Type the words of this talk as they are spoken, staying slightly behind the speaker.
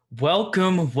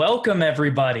Welcome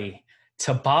everybody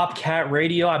to Bobcat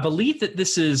Radio. I believe that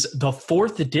this is the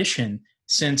fourth edition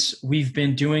since we've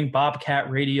been doing Bobcat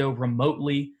Radio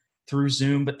remotely through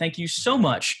Zoom. But thank you so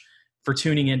much for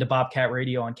tuning in to Bobcat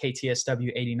Radio on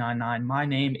KTSW 89.9. My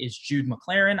name is Jude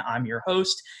McLaren. I'm your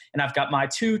host, and I've got my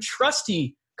two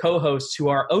trusty co-hosts who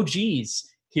are OGs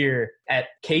here at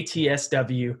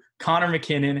KTSW, Connor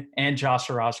McKinnon and Josh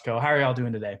Orozco. How are y'all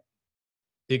doing today?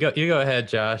 You go ahead,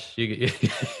 Josh.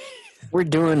 We're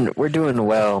doing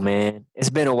well, man. It's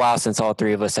been a while since all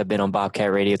three of us have been on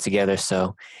Bobcat Radio together,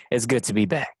 so it's good to be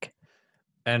back.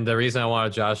 And the reason I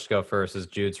wanted Josh to go first is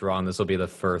Jude's wrong. This will be the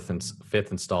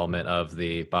fifth installment of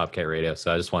the Bobcat Radio,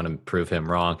 so I just want to prove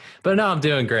him wrong. But no, I'm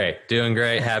doing great.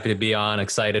 Happy to be on.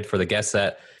 Excited for the guests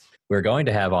that we're going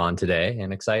to have on today,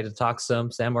 and excited to talk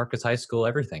some San Marcos High School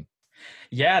everything.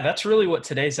 Yeah, that's really what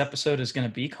today's episode is going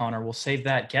to be, Connor. We'll save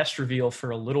that guest reveal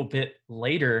for a little bit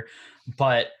later.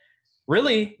 But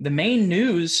really, the main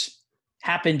news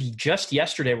happened just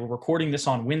yesterday. We're recording this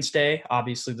on Wednesday.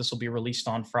 Obviously, this will be released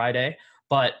on Friday.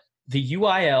 But the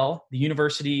UIL, the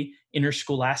University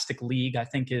Interscholastic League, I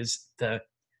think is the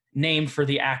name for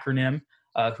the acronym,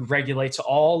 who regulates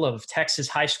all of Texas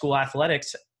high school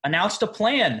athletics, announced a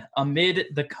plan amid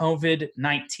the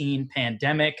COVID-19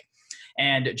 pandemic.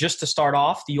 And just to start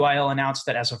off, the UIL announced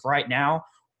that as of right now,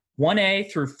 1A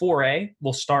through 4A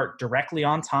will start directly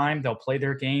on time. They'll play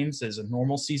their games as a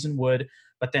normal season would.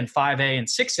 But then 5A and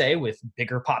 6A, with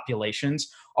bigger populations,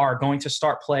 are going to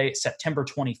start play September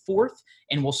 24th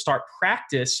and will start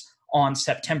practice on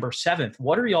September 7th.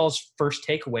 What are y'all's first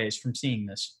takeaways from seeing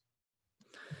this?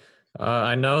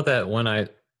 I know that when I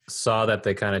saw that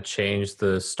they kind of changed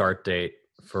the start date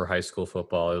for high school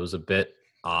football, it was a bit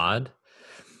odd.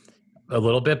 A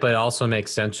little bit, but it also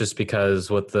makes sense just because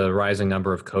with the rising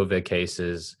number of COVID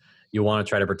cases, you want to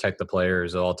try to protect the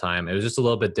players at all time. It was just a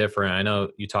little bit different. I know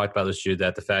you talked about this, Jude,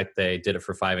 that the fact they did it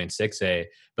for 5A and 6A,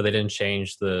 but they didn't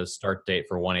change the start date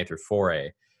for 1A through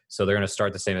 4A. So they're going to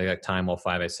start the same exact time while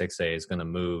 5A, 6A is going to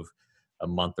move a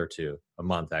month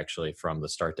actually from the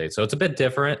start date. So it's a bit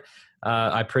different.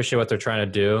 I appreciate what they're trying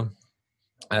to do.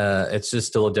 It's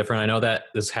just a little different. I know that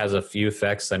this has a few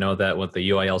effects. I know that with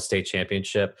the UIL state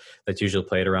championship that's usually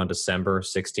played around December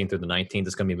 16th through the 19th,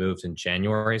 it's going to be moved in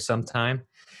January sometime.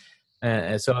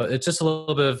 And so it's just a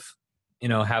little bit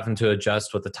of, having to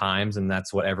adjust with the times, and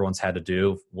that's what everyone's had to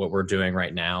do, what we're doing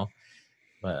right now.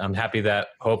 But I'm happy that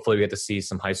hopefully we get to see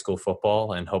some high school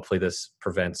football, and hopefully this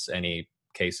prevents any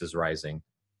cases rising.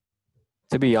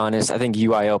 To be honest, I think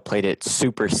UIL played it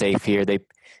super safe here. They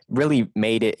really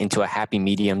made it into a happy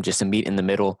medium, just a meet in the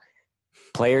middle.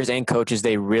 Players and coaches,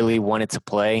 they really wanted to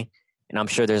play. And I'm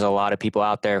sure there's a lot of people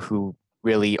out there who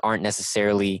really aren't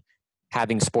necessarily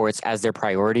having sports as their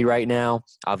priority right now.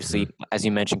 Obviously, as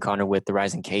you mentioned, Connor, with the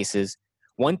rising cases.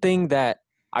 One thing that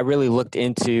I really looked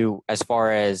into as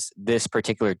far as this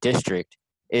particular district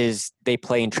is they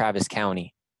play in Travis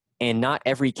County. And not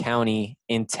every county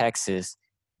in Texas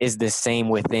is the same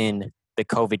within the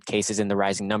COVID cases and the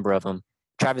rising number of them.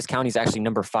 Travis County is actually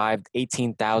number 5,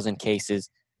 18,000 cases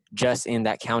just in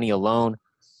that county alone,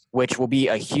 which will be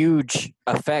a huge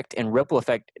effect and ripple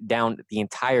effect down the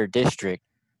entire district.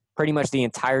 Pretty much the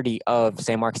entirety of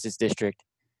San Marcos' district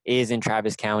is in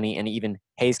Travis County, and even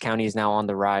Hays County is now on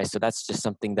the rise. So that's just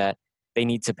something that they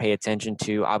need to pay attention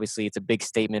to. Obviously, it's a big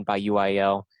statement by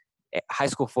UIL. High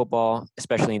school football,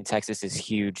 especially in Texas, is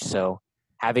huge. So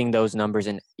having those numbers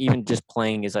and even just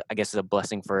playing is a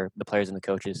blessing for the players and the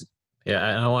coaches. Yeah,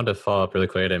 and I wanted to follow up really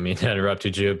quick. I didn't mean to interrupt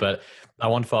you, Jude, but I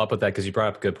want to follow up with that because you brought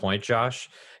up a good point, Josh.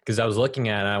 Because I was looking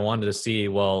at it, and I wanted to see,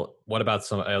 well, what about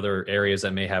some other areas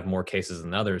that may have more cases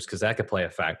than others? Because that could play a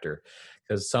factor.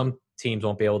 Because some teams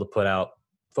won't be able to put out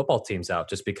football teams out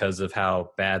just because of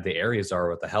how bad the areas are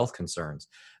with the health concerns.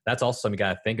 That's also something you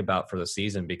got to think about for the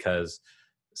season, because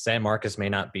San Marcos may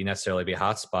not be necessarily be a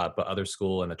hot spot, but other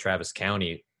school in the Travis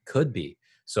County could be.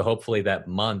 So hopefully that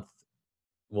month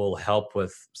will help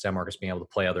with San Marcos being able to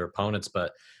play other opponents,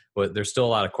 but there's still a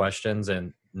lot of questions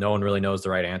and no one really knows the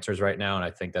right answers right now. And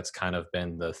I think that's kind of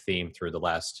been the theme through the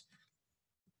last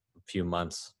few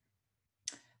months.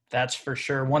 That's for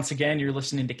sure. Once again, you're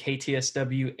listening to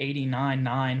KTSW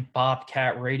 89.9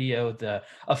 Bobcat Radio, the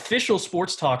official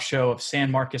sports talk show of San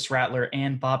Marcos Rattler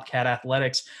and Bobcat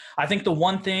Athletics. I think the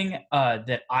one thing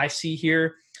that I see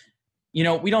here, we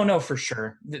don't know for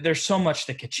sure. There's so much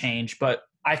that could change, but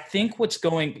I think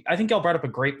y'all brought up a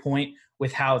great point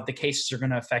with how the cases are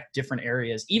going to affect different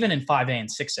areas, even in 5A and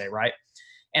 6A, right?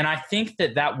 And I think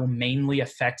that will mainly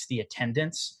affect the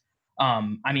attendance.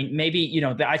 Maybe,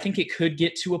 I think it could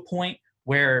get to a point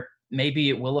where maybe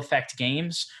it will affect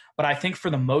games, But I think for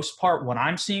the most part, what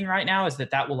I'm seeing right now is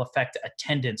that will affect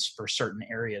attendance for certain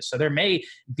areas. So there may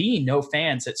be no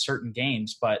fans at certain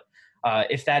games, but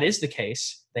if that is the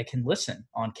case, they can listen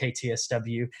on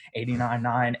KTSW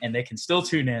 89.9 and they can still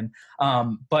tune in.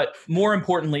 But more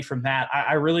importantly from that,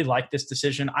 I really like this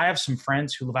decision. I have some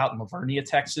friends who live out in Lavernia,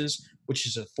 Texas, which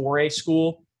is a 4A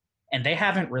school, and they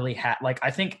haven't really had,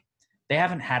 I think they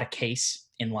haven't had a case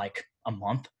in a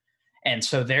month. And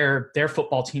so their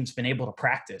football team's been able to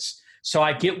practice. So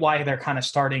I get why they're kind of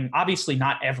starting. Obviously,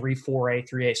 not every 4A,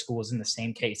 3A school is in the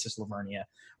same case as Lavernia,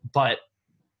 but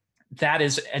that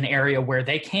is an area where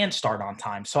they can start on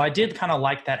time. So I did kind of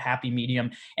like that happy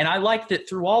medium. And I like that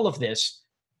through all of this,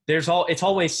 it's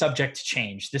always subject to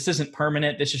change. This isn't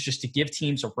permanent. This is just to give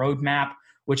teams a roadmap,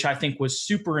 which I think was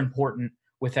super important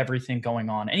with everything going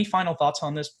on. Any final thoughts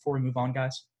on this before we move on,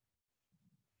 guys?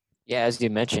 Yeah, as you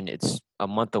mentioned, it's a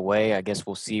month away. I guess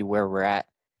we'll see where we're at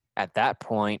that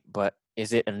point. But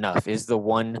is it enough? Is the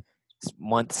 1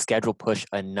 month schedule push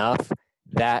enough?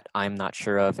 That I'm not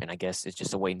sure of, and I guess it's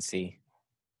just a wait and see.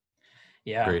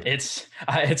 Yeah, it's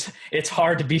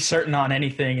hard to be certain on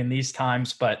anything in these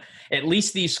times, but at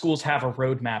least these schools have a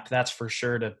roadmap, that's for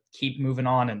sure, to keep moving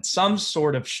on and some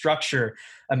sort of structure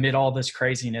amid all this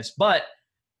craziness. But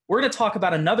we're going to talk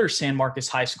about another San Marcos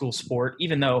High School sport,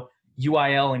 even though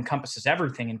UIL encompasses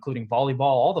everything, including volleyball,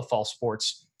 all the fall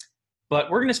sports. But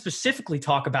we're going to specifically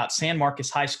talk about San Marcos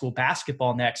High School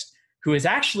basketball next, who has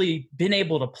actually been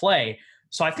able to play.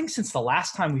 So I think since the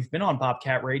last time we've been on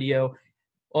Bobcat Radio,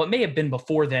 well, it may have been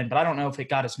before then, but I don't know if it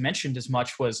got as mentioned as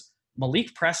much, was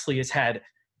Malik Presley has had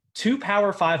 2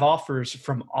 Power 5 offers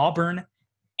from Auburn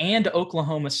and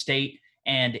Oklahoma State,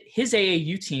 and his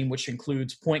AAU team, which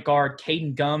includes point guard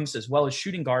Caden Gums, as well as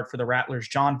shooting guard for the Rattlers,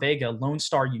 John Vega, Lone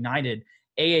Star United,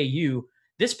 AAU,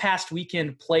 this past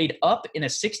weekend played up in a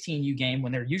 16U game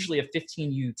when they're usually a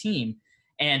 15U team,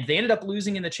 and they ended up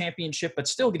losing in the championship, but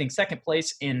still getting second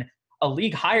place in a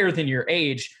league higher than your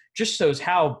age. Just shows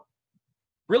how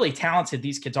really talented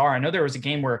these kids are. I know there was a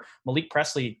game where Malik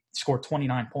Presley scored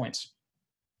 29 points.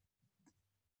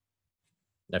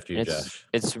 After you, Josh.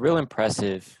 It's real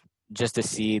impressive just to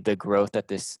see the growth that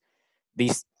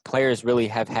these players really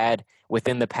have had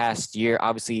within the past year,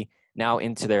 obviously now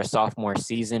into their sophomore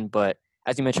season. But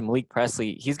as you mentioned, Malik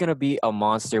Presley, he's going to be a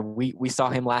monster. We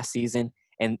saw him last season,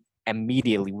 and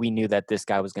immediately we knew that this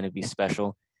guy was going to be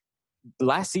special.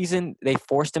 Last season, they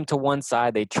forced him to one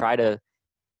side. They try to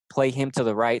play him to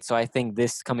the right. So I think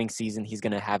this coming season, he's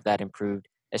going to have that improved,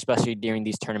 especially during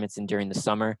these tournaments and during the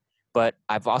summer. But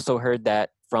I've also heard that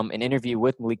from an interview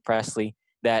with Malik Presley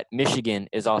that Michigan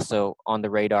is also on the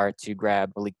radar to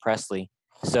grab Malik Presley.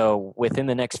 So within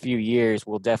the next few years,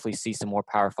 we'll definitely see some more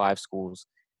Power 5 schools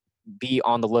be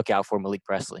on the lookout for Malik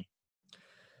Presley.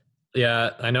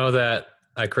 Yeah, I know that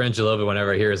I cringe a little bit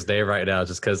whenever I hear his name right now,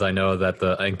 just because I know that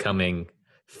the incoming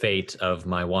fate of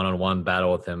my one-on-one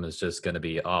battle with him is just going to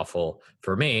be awful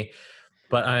for me.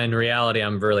 But in reality,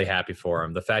 I'm really happy for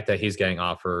him. The fact that he's getting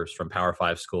offers from Power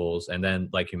 5 schools, and then,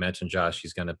 like you mentioned, Josh,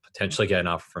 he's going to potentially get an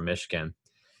offer from Michigan.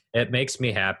 It makes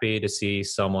me happy to see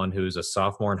someone who's a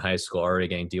sophomore in high school already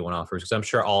getting D1 offers, because I'm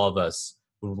sure all of us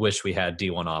wish we had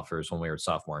D1 offers when we were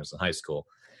sophomores in high school.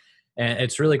 And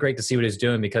it's really great to see what he's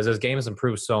doing, because his game has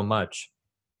improved so much.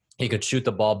 He could shoot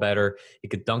the ball better. He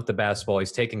could dunk the basketball.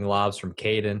 He's taking lobs from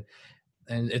Caden.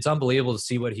 And it's unbelievable to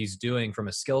see what he's doing from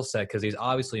a skill set, because he's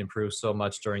obviously improved so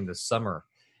much during the summer.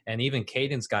 And even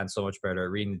Caden's gotten so much better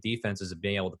at reading the defenses and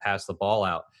being able to pass the ball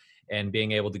out and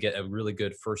being able to get a really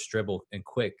good first dribble and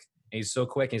quick. And he's so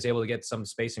quick, and he's able to get some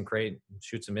space and create,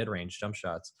 shoot some mid-range jump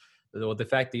shots. The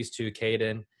fact these two,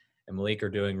 Caden and Malik, are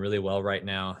doing really well right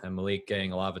now, and Malik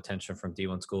getting a lot of attention from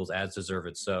D1 schools, as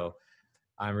deserved so.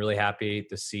 I'm really happy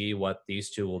to see what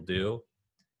these two will do.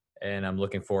 And I'm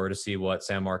looking forward to see what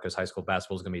San Marcos High School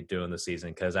basketball is going to be doing this season,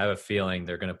 because I have a feeling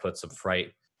they're going to put some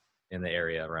fright in the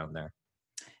area around there.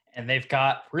 And they've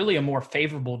got really a more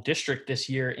favorable district this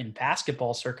year in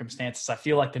basketball circumstances. I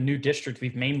feel like the new district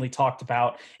we've mainly talked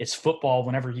about is football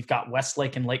whenever you've got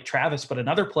Westlake and Lake Travis. But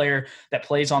another player that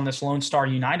plays on this Lone Star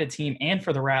United team and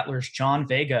for the Rattlers, John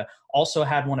Vega, also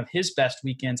had one of his best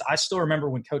weekends. I still remember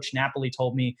when Coach Napoli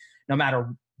told me no matter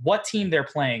what team they're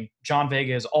playing, John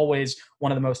Vega is always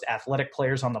one of the most athletic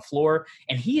players on the floor.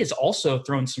 And he has also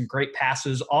thrown some great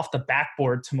passes off the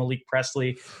backboard to Malik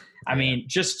Presley. I mean,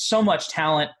 just so much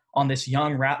talent on this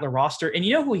young Rattler roster. And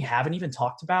you know who we haven't even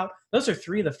talked about? Those are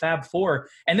 3 of the Fab 4.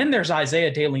 And then there's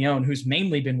Isaiah De Leon, who's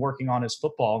mainly been working on his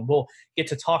football. And we'll get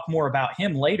to talk more about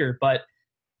him later. But,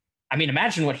 I mean,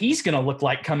 imagine what he's going to look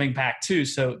like coming back, too.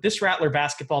 So this Rattler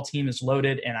basketball team is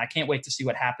loaded, and I can't wait to see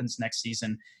what happens next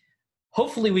season.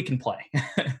 hopefully we can play.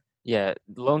 Yeah,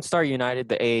 Lone Star United,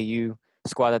 the AAU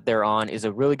squad that they're on, is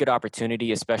a really good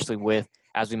opportunity, especially with,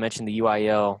 as we mentioned, the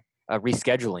UIL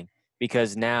rescheduling,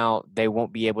 because now they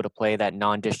won't be able to play that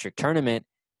non-district tournament.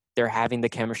 They're having the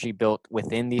chemistry built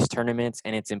within these tournaments,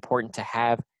 and it's important to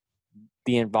have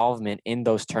the involvement in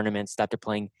those tournaments that they're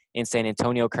playing in San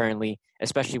Antonio currently,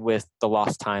 especially with the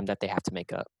lost time that they have to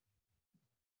make up.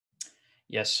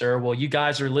 Yes, sir. Well, you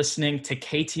guys are listening to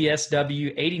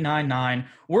KTSW 89.9.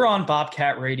 We're on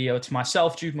Bobcat Radio. It's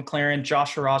myself, Jude McLaren,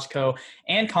 Josh Orozco,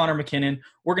 and Connor McKinnon.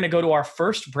 We're going to go to our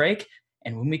first break,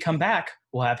 and when we come back,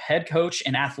 we'll have head coach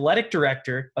and athletic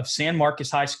director of San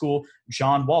Marcos High School,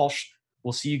 John Walsh.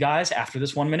 We'll see you guys after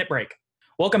this 1-minute break.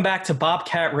 Welcome back to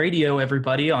Bobcat Radio,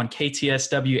 everybody, on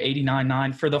KTSW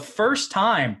 89.9. For the first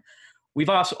time, we've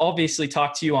also obviously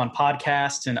talked to you on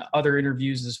podcasts and other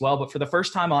interviews as well, but for the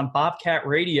first time on Bobcat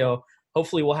Radio,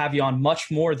 hopefully we'll have you on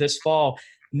much more this fall.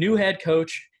 New head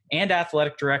coach and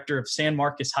athletic director of San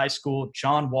Marcos High School,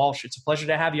 John Walsh. It's a pleasure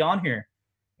to have you on here.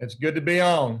 It's good to be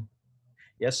on.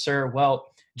 Yes, sir. Well,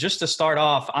 just to start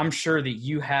off, I'm sure that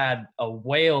you had a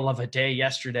whale of a day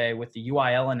yesterday with the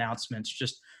UIL announcements.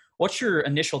 Just what's your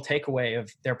initial takeaway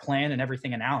of their plan and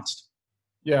everything announced?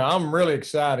 Yeah, I'm really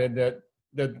excited that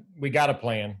we got a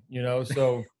plan,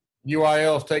 so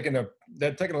UIL's taking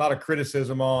a lot of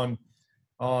criticism on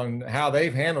how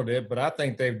they've handled it, but I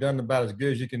think they've done about as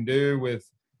good as you can do with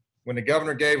when the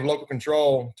governor gave local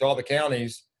control to all the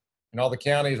counties, and all the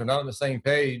counties are not on the same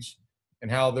page,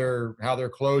 and how they're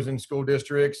closing school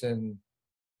districts and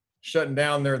shutting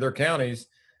down their counties.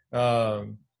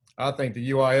 I think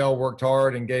the UIL worked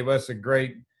hard and gave us a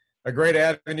great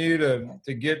avenue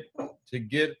to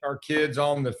get our kids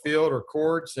on the field or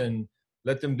courts and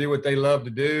let them do what they love to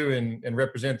do and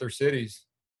represent their cities.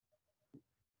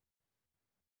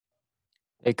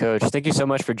 Hey, Coach, thank you so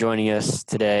much for joining us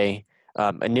today.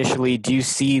 Initially, do you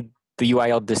see the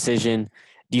UIL decision,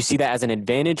 do you see that as an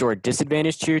advantage or a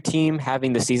disadvantage to your team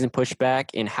having the season pushed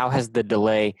back, and how has the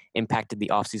delay impacted the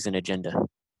offseason agenda?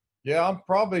 Yeah, I'm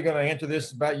probably going to answer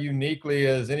this about uniquely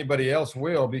as anybody else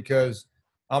will, because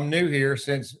I'm new here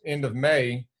since end of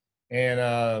May,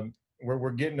 and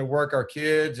we're getting to work our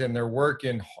kids, and they're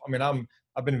working. I mean,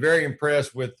 I've been very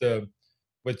impressed with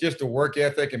just the work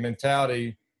ethic and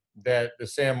mentality that the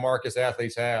San Marcos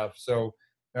athletes have. So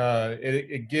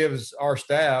it gives our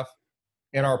staff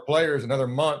and our players another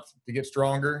month to get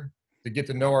stronger, to get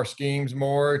to know our schemes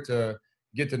more, to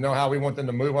get to know how we want them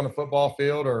to move on the football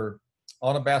field or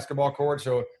on a basketball court.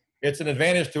 So it's an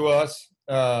advantage to us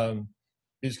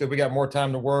just because we got more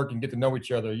time to work and get to know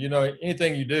each other.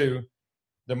 Anything you do,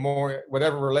 the more,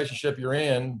 whatever relationship you're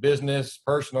in, business,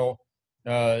 personal,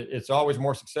 it's always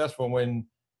more successful when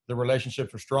the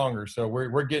relationships are stronger. So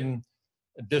we're getting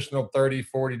additional 30,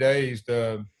 40 days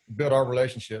to build our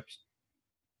relationships.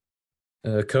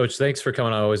 Coach, thanks for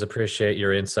coming on. I always appreciate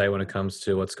your insight when it comes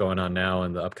to what's going on now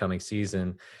in the upcoming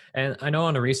season. And I know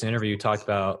on a recent interview you talked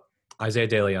about Isaiah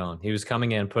De Leon. He was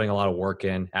coming in, putting a lot of work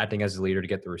in, acting as a leader to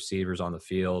get the receivers on the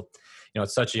field.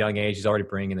 At such a young age, he's already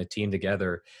bringing the team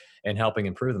together and helping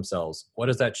improve themselves. What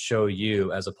does that show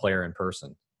you as a player in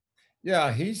person?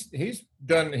 Yeah, he's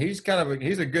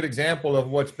a good example of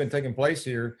what's been taking place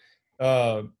here.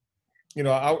 I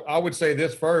would say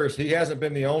this first. He hasn't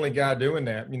been the only guy doing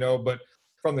that, but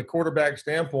from the quarterback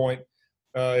standpoint,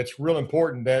 it's real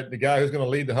important that the guy who's going to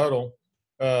lead the huddle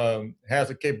has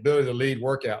the capability to lead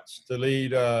workouts, to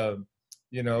lead,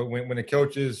 when the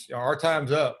coaches, our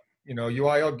time's up.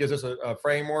 UIL gives us a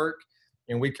framework,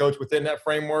 and we coach within that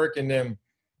framework, and then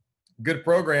good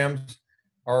programs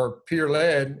are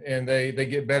peer-led, and they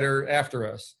get better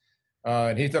after us.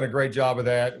 And he's done a great job of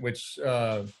that, which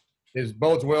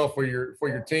bodes well for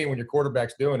your team when your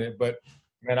quarterback's doing it. But,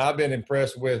 man, I've been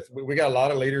impressed with – we got a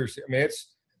lot of leaders. I mean,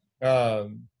 it's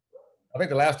I think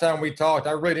the last time we talked,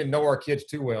 I really didn't know our kids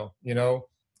too well,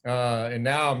 and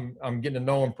now I'm getting to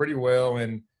know them pretty well.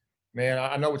 And, man,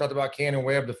 I know we talked about Cannon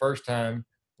Webb the first time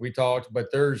we talked, but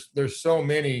there's so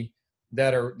many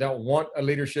that want a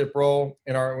leadership role,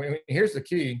 and here's the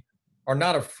key, are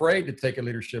not afraid to take a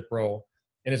leadership role.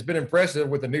 And it's been impressive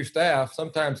with the new staff.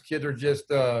 Sometimes kids are just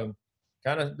they're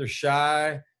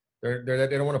shy. They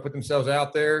don't want to put themselves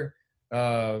out there.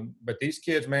 But these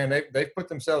kids, man, they've put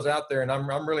themselves out there, and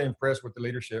I'm really impressed with the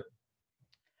leadership.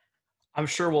 I'm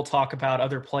sure we'll talk about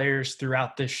other players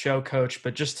throughout this show, Coach,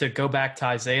 but just to go back to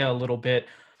Isaiah a little bit,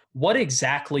 what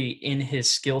exactly in his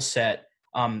skill set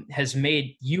has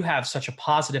made you have such a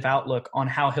positive outlook on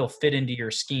how he'll fit into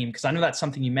your scheme? Because I know that's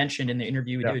something you mentioned in the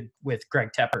interview we did with Greg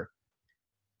Tepper.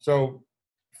 So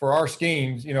for our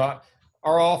schemes,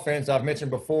 our offense, I've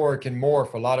mentioned before, can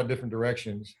morph a lot of different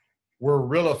directions. we're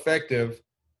real effective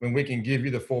when we can give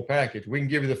you the full package. We can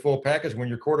give you the full package when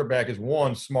your quarterback is,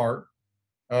 1, smart.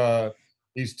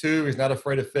 He's 2, he's not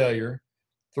afraid of failure.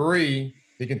 3,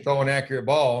 he can throw an accurate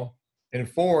ball. And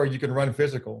 4, you can run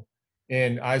physical.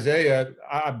 And Isaiah,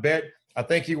 I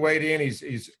think he weighed in.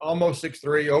 He's almost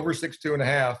 6'3", over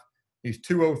 6'2.5". He's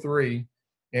 203,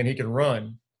 and he can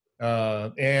run.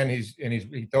 And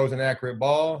he throws an accurate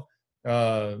ball.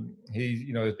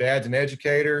 His dad's an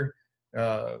educator.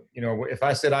 If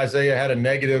I said Isaiah had a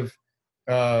negative,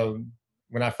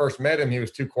 when I first met him, he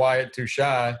was too quiet, too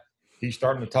shy. He's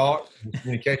starting to talk. His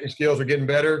communication skills are getting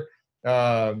better.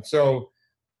 So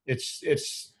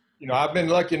it's I've been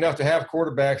lucky enough to have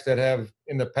quarterbacks that have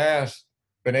in the past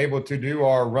been able to do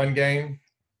our run game,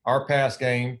 our pass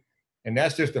game, and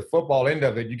that's just the football end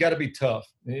of it. You got to be tough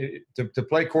to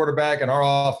play quarterback in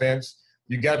our offense.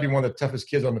 You got to be one of the toughest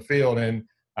kids on the field, and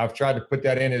I've tried to put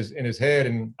that in his head.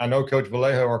 And I know Coach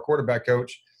Vallejo, our quarterback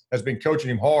coach, has been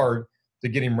coaching him hard to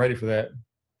get him ready for that.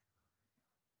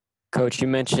 Coach, you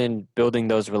mentioned building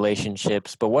those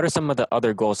relationships, but what are some of the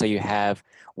other goals that you have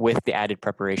with the added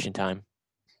preparation time?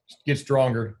 Get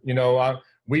stronger.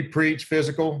 We preach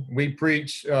physical. We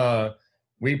preach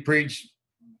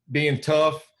being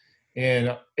tough,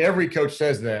 and every coach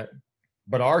says that.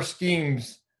 But our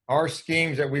schemes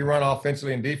that we run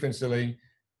offensively and defensively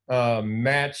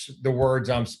match the words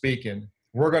I'm speaking.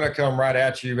 We're going to come right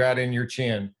at you, right in your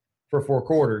chin for 4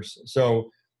 quarters. So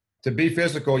to be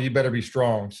physical, you better be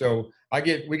strong. So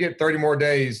we get 30 more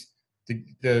days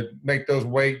to make those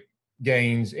weight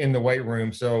gains in the weight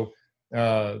room. So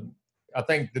I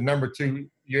think the number 2,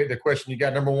 the question you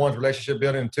got, number 1 is relationship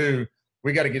building. 2,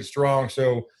 we got to get strong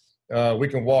so we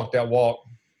can walk that walk.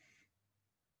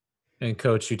 And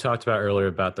Coach, you talked about earlier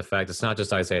about the fact it's not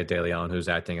just Isaiah DeLeon who's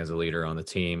acting as a leader on the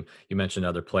team. You mentioned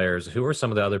other players. Who are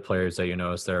some of the other players that you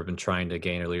noticed that have been trying to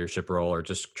gain a leadership role or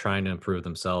just trying to improve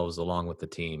themselves along with the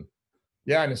team?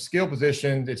 Yeah, in the skill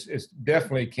position, it's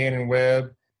definitely Cannon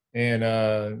Webb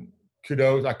and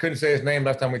Kudos. I couldn't say his name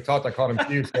last time we talked. I called him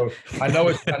Q, so I know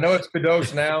it's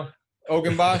Kudos now.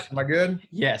 Ogunbasi, am I good?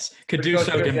 Yes, Kudus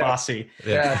Ogunbasi.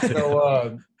 Yeah.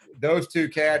 So those 2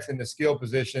 cats in the skill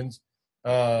positions.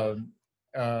 At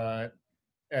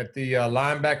the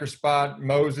linebacker spot,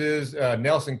 Moses,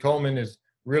 Nelson Coleman has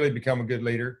really become a good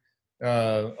leader.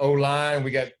 O-line,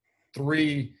 we got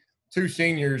 2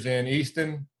 seniors in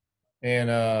Easton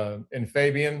and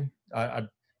Fabian. I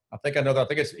think I know that. I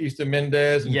think it's Easton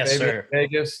Mendez and yes, Fabian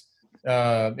Vegas,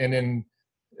 and then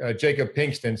Jacob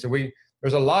Pinkston. So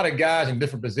there's a lot of guys in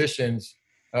different positions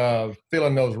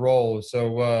filling those roles.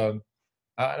 So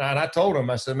I told him,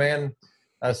 I said, man,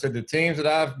 the teams that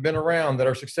I've been around that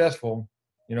are successful,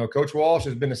 Coach Walsh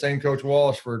has been the same Coach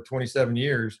Walsh for 27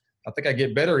 years. I think I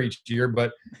get better each year,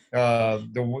 but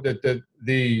the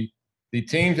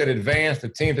teams that advance, the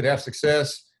teams that have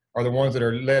success are the ones that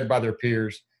are led by their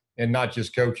peers and not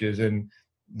just coaches. And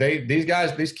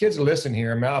these kids listen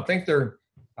here. I mean, I think they're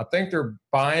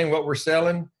buying what we're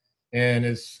selling, and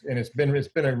it's been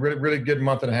a really, really good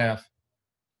month and a half.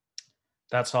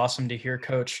 That's awesome to hear,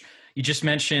 Coach. You just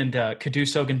mentioned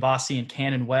Kudus Ogunbasi and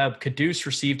Cannon Webb. Kudus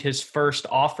received his first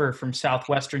offer from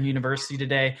Southwestern University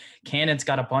today. Cannon's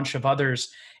got a bunch of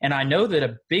others. And I know that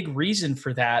a big reason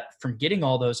for that, from getting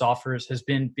all those offers, has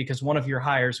been because one of your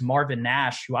hires, Marvin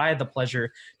Nash, who I had the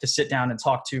pleasure to sit down and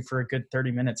talk to for a good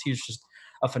 30 minutes. He was just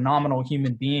a phenomenal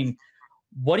human being.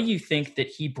 What do you think that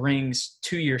he brings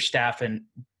to your staff, and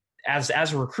as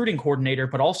a recruiting coordinator,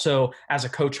 but also as a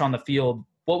coach on the field?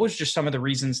 What was just some of the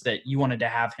reasons that you wanted to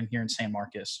have him here in San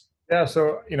Marcos? Yeah,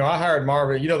 so, I hired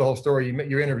Marvin. You know the whole story.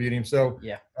 You interviewed him. So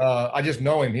yeah, I just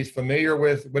know him. He's familiar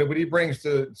with what he brings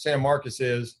to San Marcos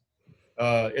is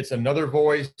it's another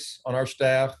voice on our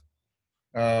staff,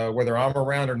 whether I'm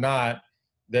around or not,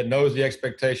 that knows the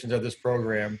expectations of this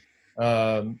program,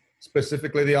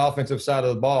 specifically the offensive side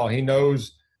of the ball. He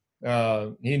knows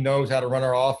how to run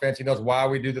our offense. He knows why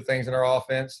we do the things in our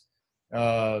offense.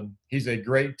 He's a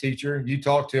great teacher. You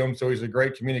talk to him, so he's a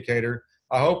great communicator.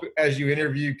 I hope as you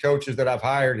interview coaches that I've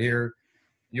hired here,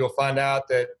 you'll find out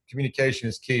that communication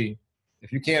is key.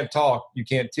 If you can't talk, you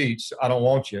can't teach. I don't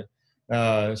want you.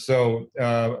 So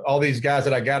all these guys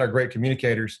that I got are great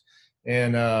communicators.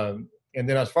 And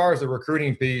then as far as the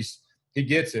recruiting piece, he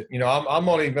gets it. I'm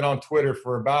only been on Twitter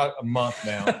for about a month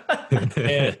now.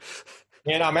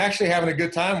 and I'm actually having a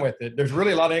good time with it. There's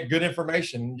really a lot of good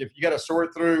information. If you got to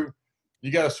sort through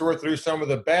some of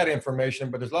the bad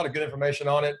information, but there's a lot of good information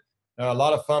on it. A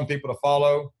lot of fun people to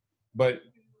follow. But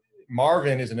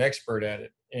Marvin is an expert at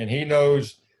it, and he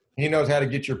knows how to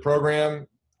get your program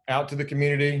out to the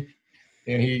community,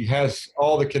 and he has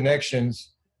all the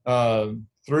connections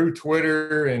through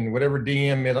Twitter and whatever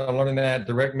DM is, I'm learning that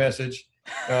direct message.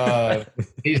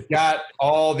 He's got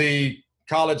all the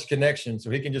college connections, so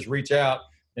he can just reach out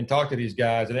and talk to these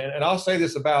guys. And I'll say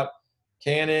this about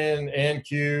Cannon and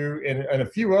Q and a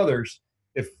few others.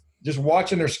 If just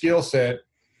watching their skill set,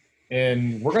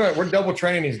 and we're double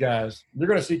training these guys. You're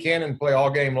going to see Cannon play all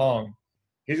game long.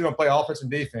 He's going to play offense and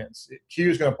defense.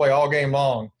 Q's going to play all game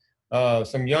long.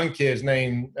 Some young kids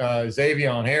named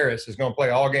Xavion Harris is going to play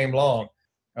all game long.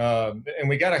 And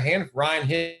we got Ryan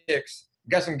Hicks. We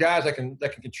got some guys that can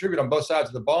contribute on both sides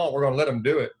of the ball. We're going to let them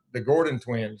do it. The Gordon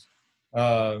twins.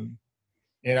 And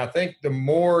I think the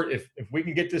more if we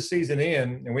can get this season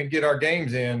in and we can get our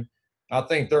games in, I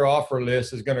think their offer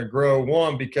list is going to grow.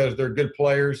 One, because they're good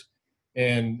players,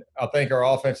 and I think our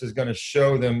offense is going to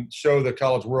show the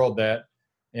college world that.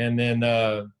 And then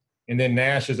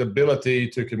Nash's ability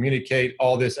to communicate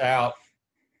all this out.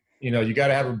 You know, you got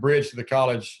to have a bridge to the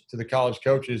college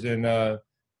coaches, and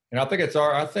I think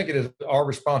it is our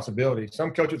responsibility.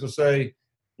 Some coaches will say,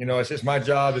 you know, it's just my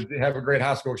job to have a great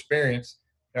high school experience.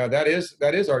 That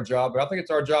is our job, but I think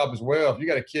it's our job as well. If you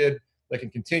got a kid that can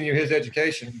continue his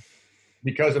education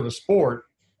because of a sport,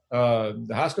 the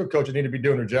high school coaches need to be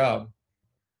doing their job.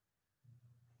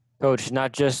 Coach,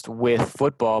 not just with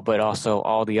football, but also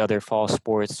all the other fall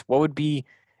sports, what would be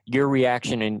your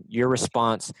reaction and your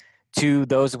response to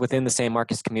those within the San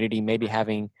Marcos community maybe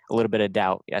having a little bit of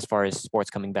doubt as far as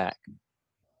sports coming back?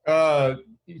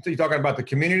 You talking about the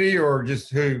community or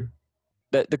just who?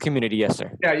 The community, yes,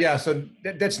 sir. Yeah. So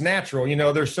that's natural. You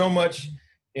know, there's so much,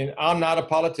 and I'm not a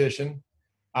politician.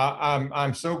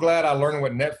 I'm so glad I learned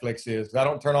what Netflix is. I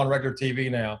don't turn on regular TV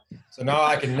now, so now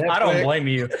I can Netflix. I don't blame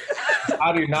you.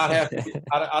 I do not have to.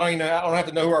 I don't have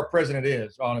to know who our president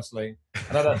is. Honestly,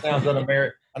 I know that sounds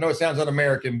un-American. I know it sounds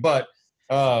un-American, but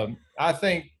I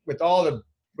think with all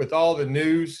the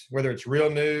news, whether it's real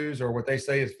news or what they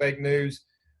say is fake news,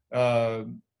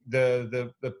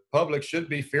 the public should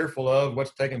be fearful of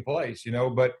what's taking place. You know,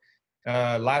 but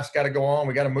life's got to go on.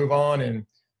 We got to move on, and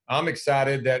I'm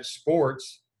excited that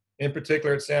sports, in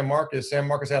particular at San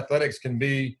Marcos Athletics, can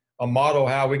be a model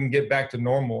how we can get back to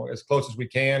normal as close as we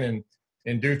can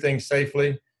and do things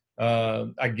safely.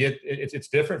 I get it's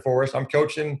different for us. I'm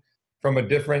coaching from a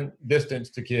different distance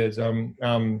to kids.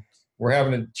 We're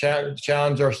having to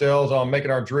challenge ourselves on making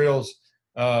our drills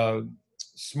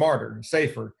smarter,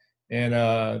 safer,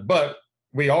 and but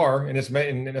we are, and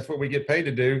that's what we get paid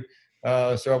to do.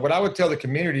 So what I would tell the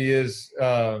community is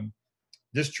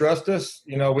just trust us.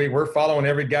 You know, we're following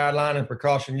every guideline and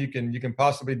precaution you can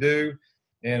possibly do,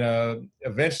 and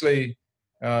eventually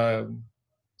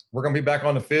we're going to be back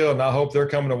on the field, and I hope they're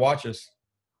coming to watch us.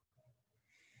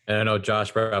 And I know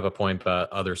Josh brought up a point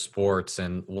about other sports,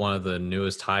 and one of the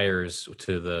newest hires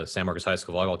to the San Marcos High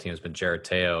School volleyball team has been Jared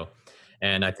Teo.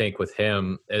 And I think with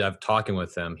him, I've talking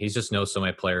with him, he just knows so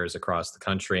many players across the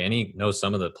country, and he knows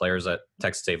some of the players at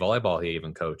Texas State volleyball he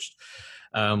even coached.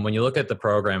 When you look at the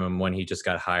program and when he just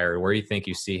got hired, where do you think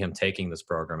you see him taking this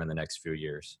program in the next few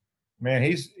years? Man,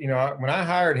 when I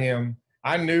hired him,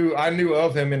 I knew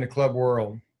of him in the club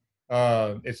world.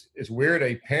 It's weird.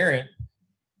 A parent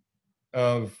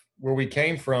of where we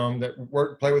came from that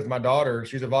played with my daughter,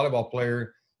 she's a volleyball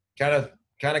player, kind of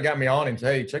got me on him.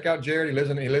 Said, hey, check out Jared.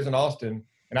 He lives in Austin,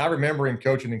 and I remember him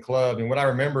coaching in club. And what I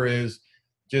remember is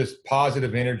just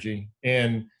positive energy,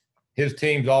 and his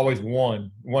team's always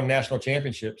won national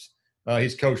championships.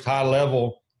 He's coached high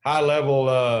level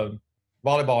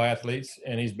volleyball athletes,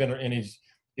 and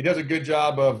he does a good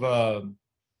job of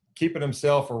keeping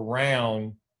himself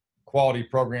around quality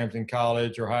programs in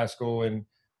college or high school. And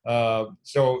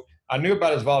so I knew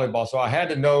about his volleyball, so I had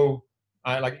to know.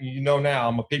 Now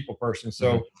I'm a people person,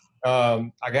 so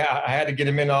I had to get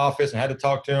him in the office and had to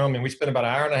talk to him, and we spent about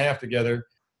an hour and a half together.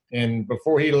 And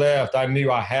before he left, I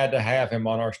knew I had to have him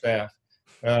on our staff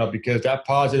because that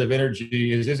positive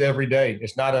energy is his every day.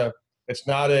 It's not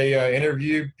a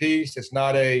interview piece. It's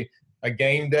not a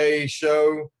game day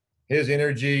show. His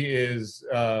energy is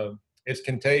it's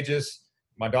contagious.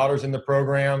 My daughter's in the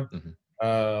program. Mm-hmm.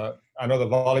 I know the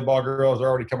volleyball girls are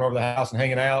already coming over the house and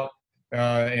hanging out,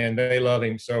 and they love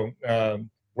him. So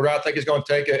where I think he's going to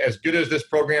take it, as good as this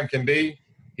program can be,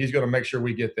 he's going to make sure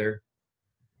we get there.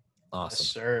 Awesome. Yes,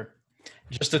 sir.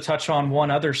 Just to touch on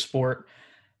one other sport,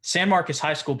 San Marcos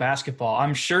High School basketball.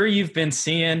 I'm sure you've been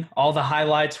seeing all the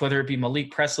highlights, whether it be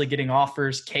Malik Presley getting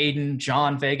offers, Caden,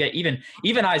 John Vega, even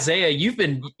Isaiah. You've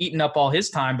been eating up all his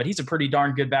time, but he's a pretty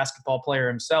darn good basketball player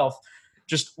himself.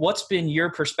 Just what's been your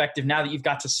perspective now that you've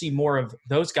got to see more of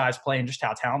those guys play and just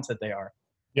how talented they are?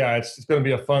 Yeah, it's going to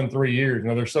be a fun 3 years. You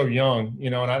know, they're so young,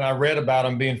 and I read about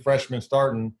them being freshmen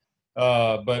starting,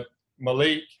 but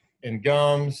Malik and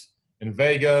Gums and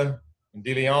Vega and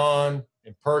DeLeon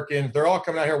and Perkins, they're all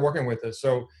coming out here working with us.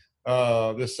 So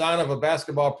the sign of a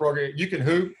basketball program, you can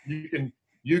hoop,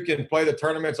 you can play the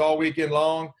tournaments all weekend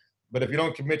long, but if you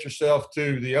don't commit yourself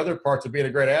to the other parts of being a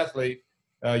great athlete,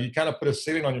 you kind of put a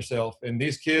ceiling on yourself. And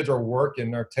these kids are working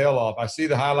their tail off. I see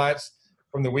the highlights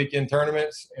from the weekend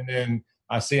tournaments, and then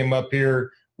I see them up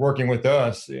here working with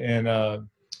us. And, and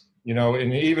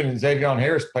even Xavier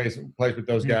Harris plays with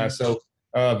those guys. So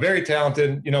very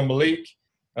talented. Malik,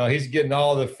 he's getting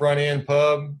all the front end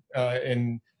pub,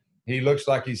 and he looks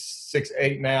like he's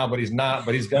 6'8" now, but he's not.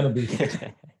 But he's going to be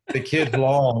the kid's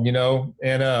long,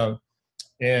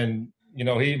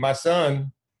 my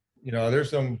son, there's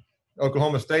some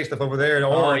Oklahoma State stuff over there.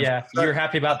 Oh yeah, you're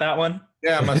happy about that one?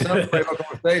 Yeah, my son played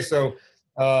Oklahoma State, so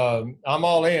I'm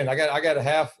all in. I got a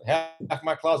half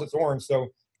my closet's orange, so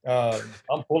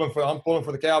I'm pulling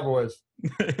for the Cowboys.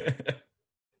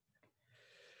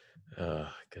 Oh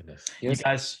goodness! You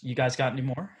guys got any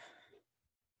more?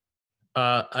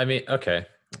 Okay,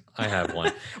 I have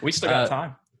one. We still got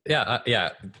time. Yeah.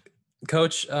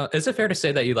 Coach, is it fair to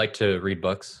say that you like to read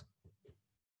books?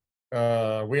 We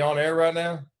on air right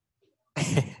now?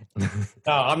 No,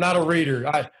 I'm not a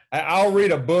reader. I'll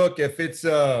read a book if it's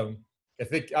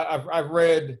I've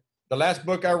read, the last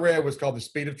book I read was called The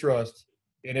Speed of Trust,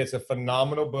 and it's a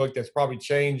phenomenal book that's probably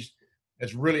changed,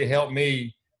 that's really helped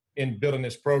me in building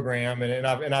this program, and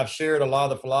I've shared a lot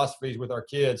of the philosophies with our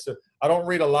kids. So I don't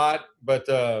read a lot, but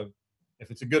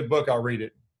if it's a good book, I'll read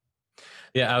it.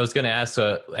 Yeah, I was going to ask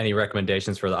any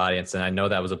recommendations for the audience, and I know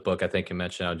that was a book I think you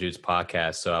mentioned on Jude's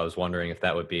podcast, so I was wondering if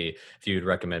you'd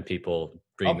recommend people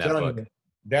reading that book.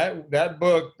 That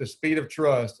book, The Speed of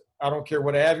Trust, I don't care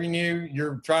what avenue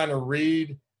you're trying to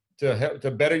read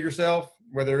to better yourself,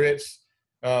 whether it's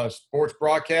sports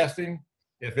broadcasting,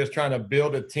 if it's trying to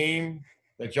build a team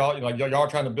that y'all are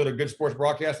trying to build a good sports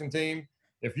broadcasting team.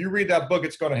 If you read that book,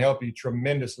 it's going to help you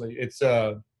tremendously. It's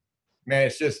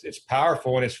it's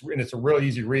powerful, and it's a real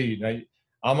easy read.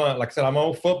 I'm an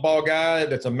old football guy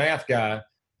that's a math guy.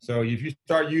 So if you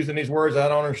start using these words that I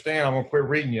don't understand, I'm gonna quit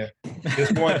reading you.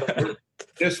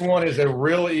 This one is a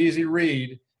real easy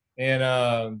read,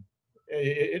 and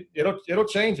it'll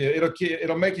change you.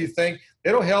 It'll make you think.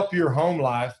 It'll help your home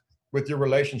life with your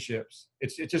relationships.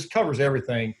 It just covers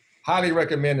everything. Highly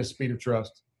recommend The Speed of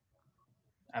Trust.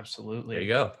 Absolutely. There you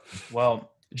go.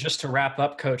 Well, just to wrap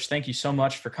up, Coach, thank you so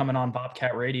much for coming on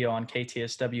Bobcat Radio on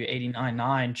KTSW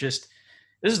 89.9.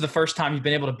 This is the first time you've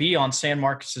been able to be on San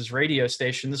Marcos's radio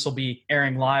station. This will be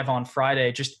airing live on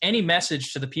Friday. Just any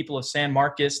message to the people of San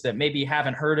Marcos that maybe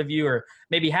haven't heard of you, or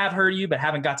maybe have heard of you but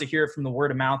haven't got to hear it from the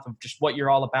word of mouth, of just what you're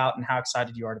all about and how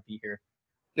excited you are to be here.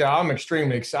 Yeah, I'm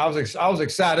extremely excited. I was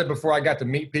excited before I got to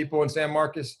meet people in San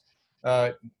Marcos.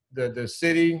 The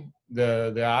city,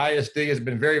 the ISD has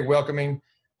been very welcoming.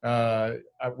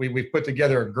 We've put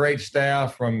together a great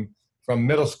staff from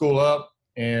middle school up,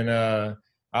 and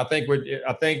I think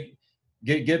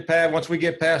once we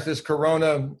get past this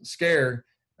Corona scare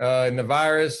and the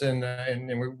virus, and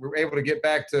we're able to get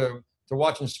back to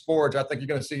watching sports, I think you're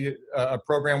going to see a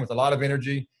program with a lot of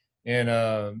energy, and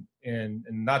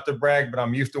not to brag, but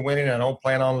I'm used to winning, and I don't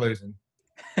plan on losing.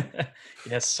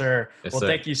 Yes, sir. Yes, well, sir.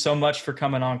 Thank you so much for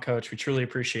coming on, Coach. We truly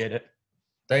appreciate it.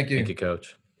 Thank you. Thank you,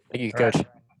 Coach. Thank you, Coach.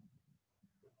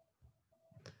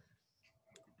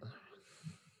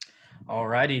 All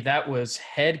righty. That was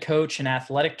head coach and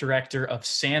athletic director of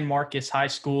San Marcos High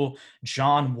School,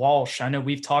 John Walsh. I know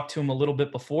we've talked to him a little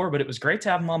bit before, but it was great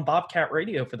to have him on Bobcat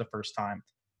Radio for the first time.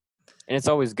 And it's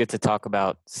always good to talk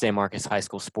about San Marcos High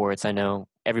School sports. I know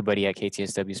everybody at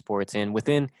KTSW Sports and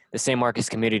within the San Marcos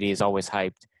community is always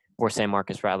hyped for San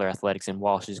Marcos Rattler Athletics, and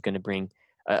Walsh is going to bring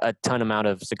a ton amount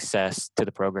of success to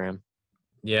the program.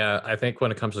 Yeah, I think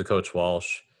when it comes to Coach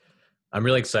Walsh, I'm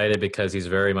really excited because he's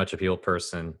very much a people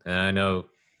person. And I know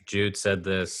Jude said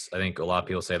this. I think a lot of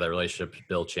people say that relationships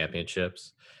build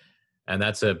championships. And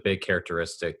that's a big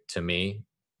characteristic to me,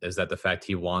 is that the fact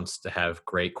he wants to have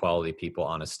great quality people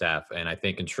on his staff. And I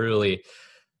think truly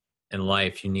in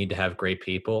life, you need to have great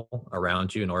people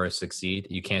around you in order to succeed.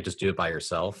 You can't just do it by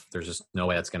yourself. There's just no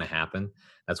way that's going to happen.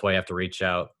 That's why you have to reach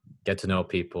out, get to know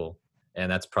people. And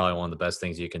that's probably one of the best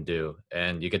things you can do.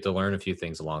 And you get to learn a few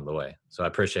things along the way. So I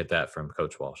appreciate that from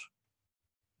Coach Walsh.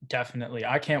 Definitely.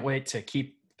 I can't wait to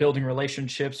keep building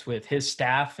relationships with his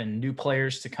staff and new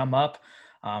players to come up.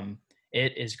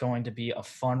 It is going to be a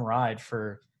fun ride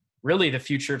for really the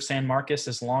future of San Marcos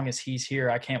as long as he's here.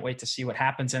 I can't wait to see what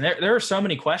happens. And there are so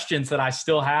many questions that I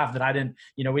still have that I didn't,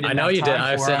 we didn't. I know you did.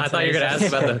 I thought you were going to ask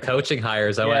about the coaching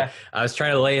hires. I was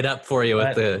trying to lay it up for you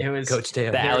with the Coach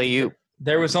Taylor. The alley-oop.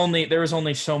 There was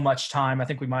only so much time. I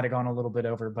think we might have gone a little bit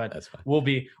over, but That's fine. we'll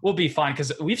be fine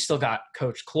because we've still got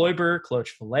Coach Kloiber,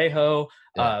 Coach Vallejo,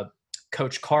 Yeah.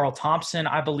 Coach Carl Thompson,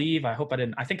 I believe. I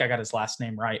think I got his last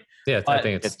name right. Yeah, I But-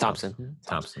 think It's Thompson.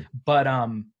 Thompson. But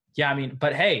yeah, I mean,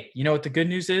 but hey, you know what the good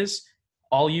news is?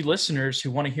 All you listeners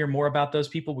who want to hear more about those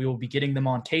people, we will be getting them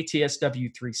on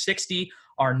KTSW 360,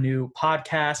 our new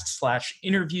podcast /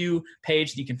 interview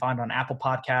page that you can find on Apple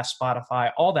Podcasts,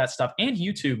 Spotify, all that stuff, and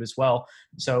YouTube as well.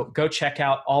 So go check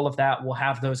out all of that. We'll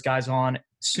have those guys on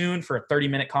soon for a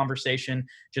 30-minute conversation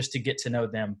just to get to know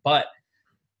them. But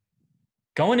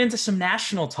going into some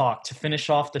national talk to finish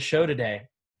off the show today.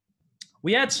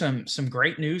 We had some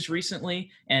great news recently,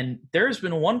 and there's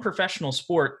been one professional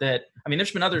sport that, I mean,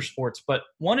 there's been other sports, but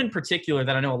one in particular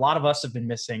that I know a lot of us have been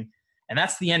missing, and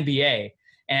that's the NBA.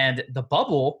 And the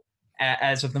bubble,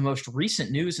 as of the most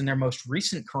recent news in their most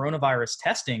recent coronavirus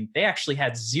testing, they actually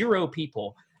had 0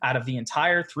 people out of the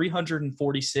entire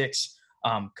 346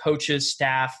 coaches,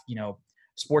 staff,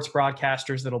 sports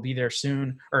broadcasters that'll be there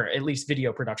soon, or at least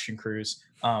video production crews.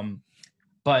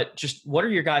 But just what are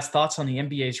your guys' thoughts on the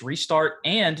NBA's restart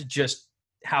and just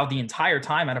how the entire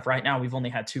time out of right now we've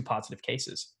only had 2 positive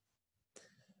cases?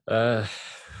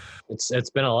 It's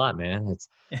been a lot, man. It's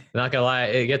not gonna lie.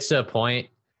 It gets to a point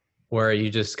where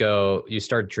you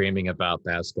start dreaming about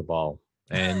basketball,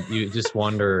 and you just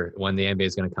wonder when the NBA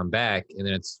is going to come back, and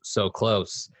then it's so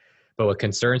close. But what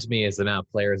concerns me is the amount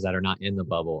of players that are not in the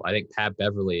bubble. I think Pat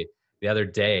Beverly the other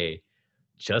day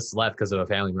just left because of a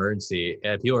family emergency.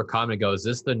 And people were commenting, "Go, is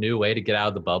this the new way to get out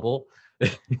of the bubble?"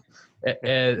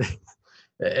 and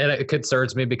it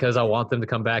concerns me because I want them to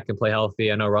come back and play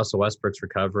healthy. I know Russell Westbrook's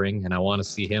recovering, and I want to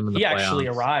see him in the playoffs. He actually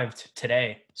arrived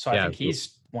today, so I think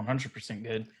he's 100%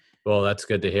 good. Well, that's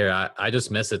good to hear. I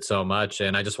just miss it so much,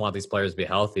 and I just want these players to be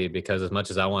healthy because as much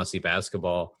as I want to see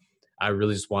basketball, I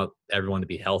really just want everyone to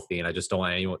be healthy, and I just don't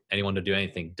want anyone to do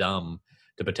anything dumb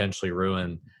to potentially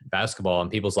ruin basketball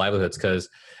and people's livelihoods. Because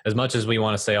as much as we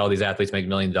want to say all these athletes make $1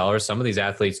 million, some of these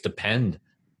athletes depend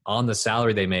on the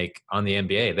salary they make on the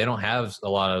NBA. They don't have a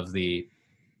lot of the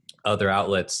other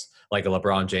outlets like a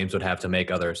LeBron James would have to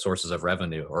make other sources of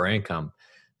revenue or income.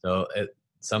 So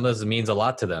some of this means a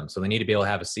lot to them. So they need to be able to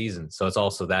have a season. So it's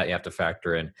also that you have to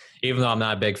factor in. Even though I'm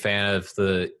not a big fan of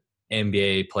the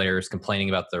NBA players complaining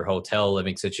about their hotel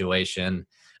living situation,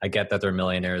 I get that they're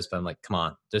millionaires, but I'm like, come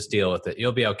on, just deal with it.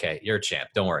 You'll be okay. You're a champ.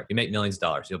 Don't worry. You make millions of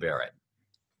dollars. You'll be all right.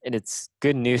 And it's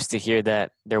good news to hear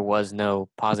that there was no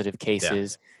positive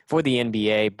cases for the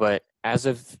NBA. But as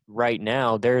of right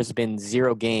now, there's been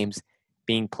 0 games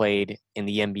being played in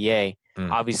the NBA.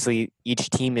 Obviously, each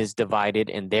team is divided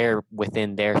and they're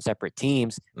within their separate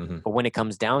teams. But when it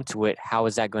comes down to it, how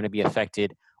is that going to be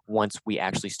affected once we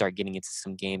actually start getting into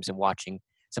some games and watching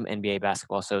some NBA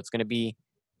basketball? So it's going to be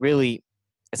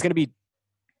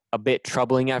a bit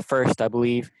troubling at first, I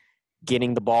believe,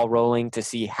 getting the ball rolling to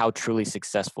see how truly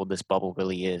successful this bubble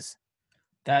really is.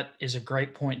 That is a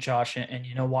great point, Josh. And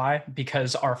you know why?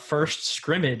 Because our first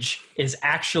scrimmage is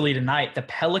actually tonight. The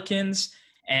Pelicans,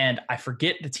 and I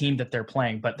forget the team that they're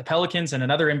playing, but the Pelicans and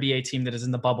another NBA team that is in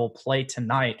the bubble play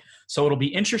tonight. So it'll be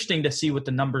interesting to see what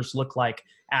the numbers look like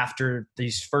after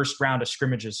these first round of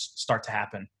scrimmages start to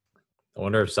happen. I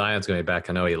wonder if Zion's going to be back.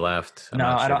 I know he left.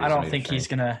 I don't think he's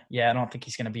going to. Yeah, I don't think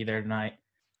he's going to be there tonight.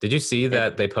 Did you see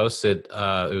that they posted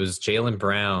it was Jaylen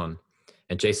Brown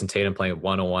and Jason Tatum playing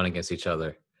 1-on-1 against each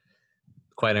other?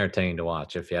 Quite entertaining to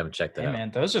watch if you haven't checked it out.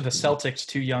 Man, those are the Celtics'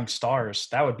 2 young stars.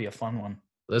 That would be a fun one.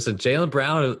 Listen, Jaylen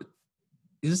Brown,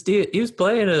 he was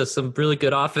playing some really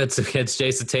good offense against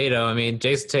Jason Tatum. I mean,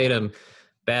 Jason Tatum,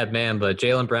 bad man, but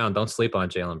Jaylen Brown, don't sleep on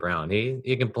Jaylen Brown.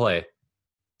 He can play.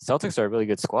 Celtics are a really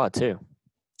good squad too.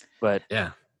 But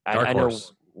yeah, I know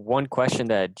one question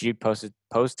that Jude posed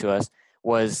to us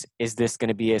was, is this going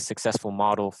to be a successful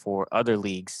model for other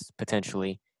leagues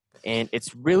potentially? And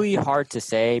it's really hard to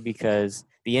say because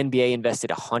the NBA invested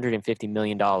 $150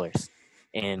 million.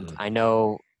 And I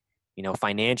know,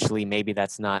 financially, maybe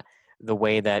that's not the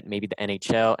way that maybe the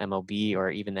NHL, MLB,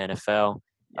 or even the NFL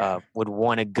would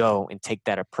want to go and take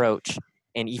that approach.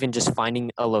 And even just finding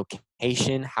a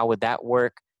location, how would that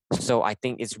work? So I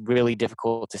think it's really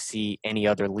difficult to see any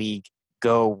other league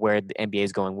go where the NBA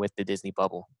is going with the Disney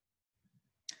bubble.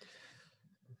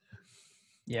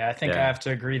 Yeah, I think I have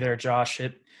to agree there, Josh.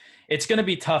 It's going to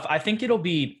be tough. I think it'll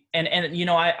be, and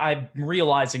I'm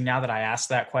realizing now that I asked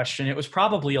that question, it was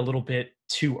probably a little bit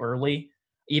too early,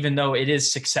 even though it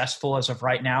is successful as of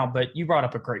right now. But you brought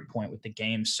up a great point with the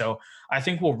games. So I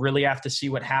think we'll really have to see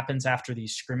what happens after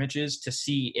these scrimmages to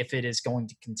see if it is going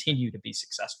to continue to be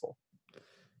successful.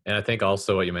 And I think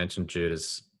also what you mentioned, Jude,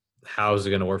 is how is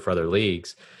it going to work for other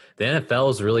leagues? the NFL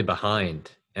is really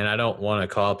behind. And I don't want to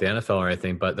call out the NFL or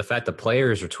anything, but the fact that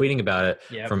players are tweeting about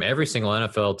it from every single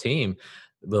NFL team,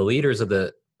 the leaders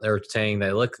are saying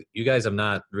that, look, you guys have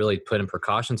not really put in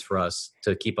precautions for us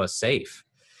to keep us safe.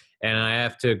 And I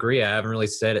have to agree. I haven't really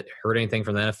heard anything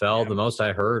from the NFL. Yeah. The most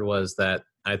I heard was that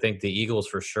I think the Eagles,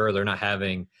 for sure, they're not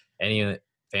having any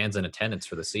fans in attendance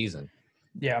for the season.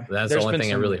 Yeah. That's the only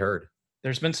thing I really heard.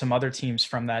 There's been some other teams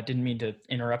from that. Didn't mean to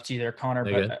interrupt you there, Connor,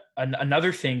 but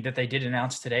another thing that they did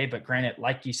announce today, but granted,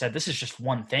 like you said, this is just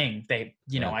one thing. They,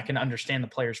 I can understand the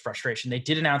players' frustration. They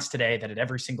did announce today that at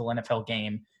every single NFL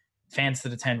game, fans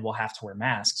that attend will have to wear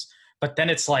masks. But then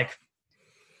it's like,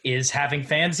 is having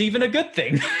fans even a good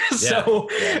thing? So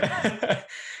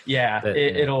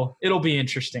it'll be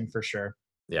interesting for sure.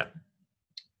 Yeah.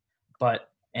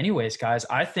 But anyways, guys,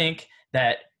 I think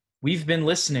that we've been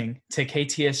listening to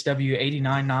KTSW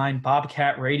 89.9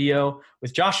 Bobcat Radio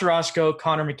with Josh Orozco,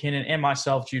 Connor McKinnon, and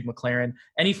myself, Jude McLaren.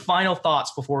 Any final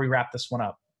thoughts before we wrap this one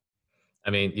up? I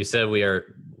mean, you said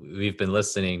we've been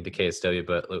listening to KSW,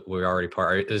 but we're already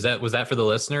part. Was that for the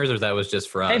listeners, or that was just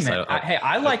for us? Hey man,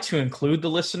 I like to include the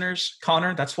listeners,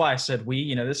 Connor. That's why I said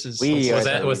we. This is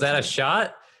was that a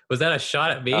shot? Was that a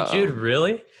shot at me, Jude?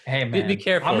 Really? Hey man, be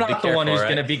careful. I'm not the one who's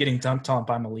going to be getting dunked on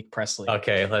by Malik Presley.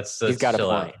 Okay, let's He's got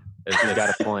chill a point. He's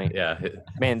got a point. Yeah,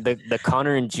 man. The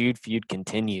Connor and Jude feud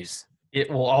continues. It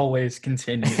will always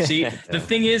continue. See, the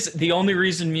thing is, the only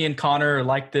reason me and Connor are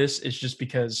like this is just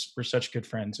because we're such good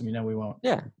friends, and we know we won't.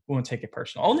 Yeah, we won't take it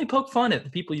personal. Only poke fun at the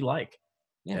people you like.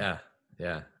 Yeah.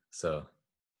 So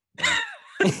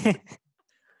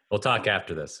we'll talk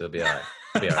after this. It'll be all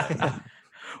right.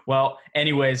 Well,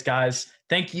 anyways, guys,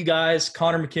 thank you guys,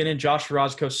 Connor McKinnon, Josh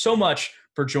Orozco, so much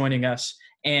for joining us.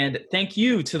 And thank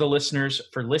you to the listeners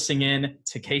for listening in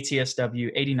to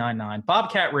KTSW 89.9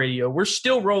 Bobcat Radio. We're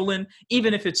still rolling,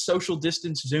 even if it's social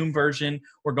distance Zoom version.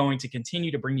 We're going to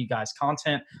continue to bring you guys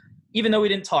content. Even though we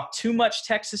didn't talk too much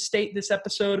Texas State this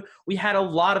episode, we had a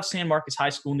lot of San Marcos High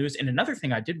School news. And another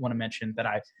thing I did want to mention that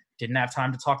I didn't have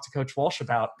time to talk to Coach Walsh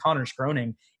about, Connor's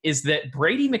groaning, is that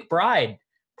Brady McBride,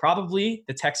 probably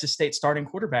the Texas State starting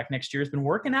quarterback next year, has been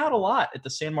working out a lot at the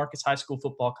San Marcos High School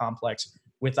football complex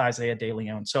with Isaiah De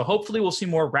Leon. So hopefully we'll see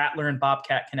more Rattler and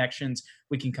Bobcat connections.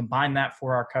 We can combine that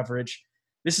for our coverage.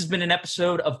 This has been an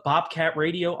episode of Bobcat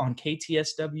Radio on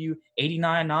KTSW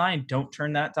 89.9. Don't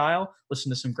turn that dial.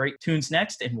 Listen to some great tunes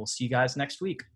next, and we'll see you guys next week.